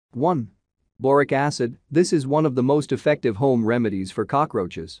1. Boric acid. This is one of the most effective home remedies for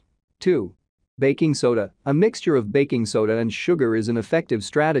cockroaches. 2. Baking soda. A mixture of baking soda and sugar is an effective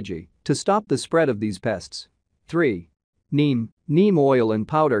strategy to stop the spread of these pests. 3. Neem. Neem oil and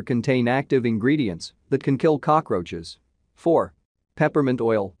powder contain active ingredients that can kill cockroaches. 4. Peppermint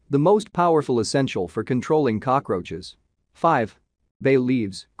oil, the most powerful essential for controlling cockroaches. 5. Bay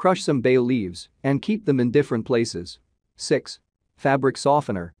leaves. Crush some bay leaves and keep them in different places. 6. Fabric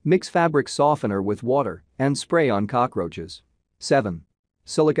softener. Mix fabric softener with water and spray on cockroaches. 7.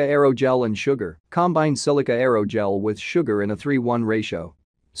 Silica aerogel and sugar. Combine silica aerogel with sugar in a 3:1 ratio.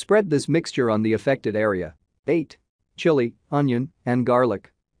 Spread this mixture on the affected area. 8. Chilli, onion, and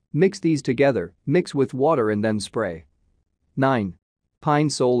garlic. Mix these together, mix with water and then spray. 9.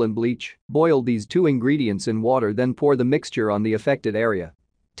 Pine sol and bleach. Boil these two ingredients in water, then pour the mixture on the affected area.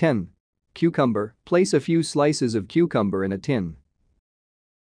 10. Cucumber. Place a few slices of cucumber in a tin